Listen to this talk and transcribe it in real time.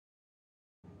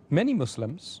Many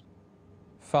Muslims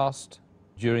fast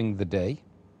during the day,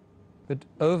 but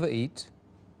overeat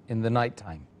in the night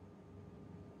time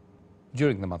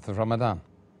during the month of Ramadan.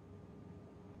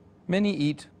 Many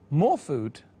eat more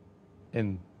food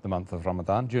in the month of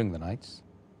Ramadan during the nights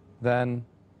than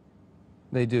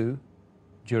they do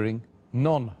during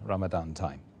non-Ramadan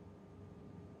time.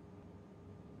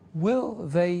 Will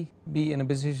they be in a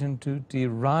position to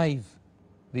derive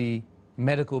the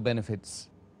medical benefits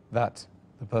that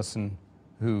the person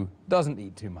who doesn't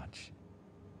eat too much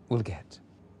will get?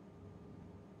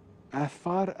 As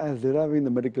far as deriving the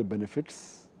medical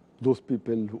benefits, those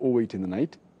people who overeat in the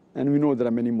night, and we know there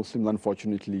are many Muslims,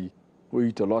 unfortunately, who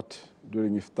eat a lot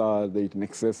during iftar, they eat in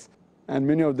excess, and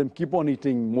many of them keep on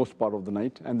eating most part of the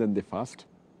night, and then they fast.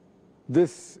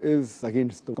 This is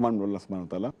against the commandment of Allah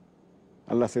subhanahu wa ta'ala.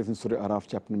 Allah says in Surah Araf,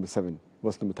 chapter number 7,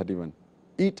 verse number 31,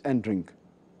 eat and drink,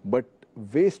 but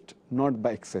waste not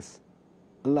by excess.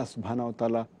 Allah subhanahu wa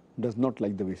ta'ala does not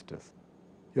like the wasters.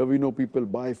 Here we know people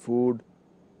buy food,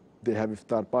 they have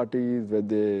iftar parties where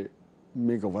they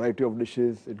make a variety of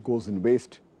dishes, it goes in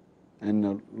waste and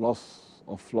a loss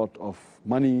of lot of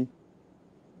money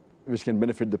which can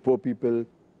benefit the poor people.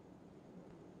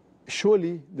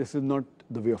 Surely this is not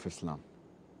the way of Islam.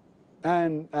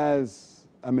 And as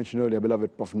I mentioned earlier,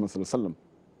 beloved Prophet Muhammad,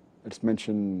 it's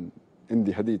mentioned in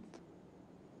the hadith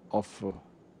of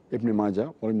Ibn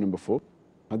Majah, volume number 4,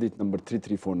 hadith number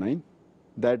 3349,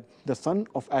 that the son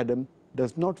of Adam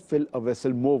does not fill a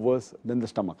vessel more worse than the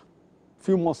stomach.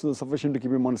 Few morsels are sufficient to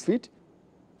keep him on his feet.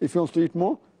 If he wants to eat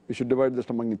more, we should divide the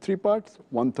stomach in 3 parts,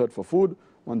 1/3 for food,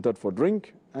 1/3 for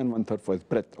drink, and 1/3 for his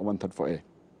breath, or 1/3 for air.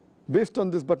 Based on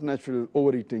this, but natural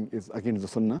overeating is against the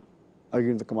sunnah,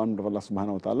 against the commandment of Allah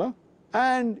subhanahu wa ta'ala,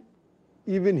 and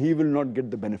even he will not get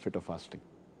the benefit of fasting.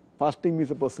 Fasting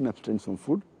means a person abstains from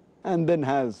food and then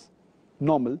has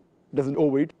normal, doesn't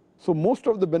overeat. So most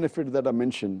of the benefits that are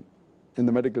mentioned in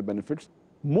the medical benefits,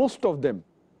 most of them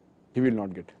he will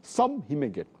not get. Some he may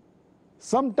get.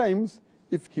 Sometimes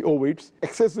if he overeats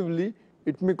excessively,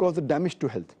 it may cause a damage to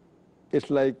health. It's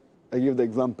like I gave the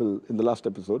example in the last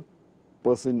episode.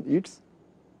 Person eats,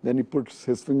 then he puts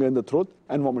his finger in the throat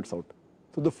and vomits out.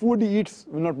 So the food he eats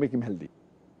will not make him healthy.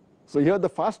 So here the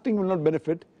fasting will not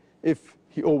benefit if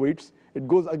he overeats. It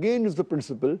goes against the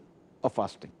principle of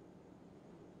fasting.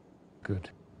 Good.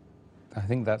 I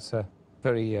think that's a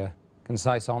very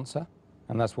concise answer,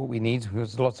 and that's what we need,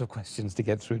 because lots of questions to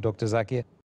get through, Dr. Zakir.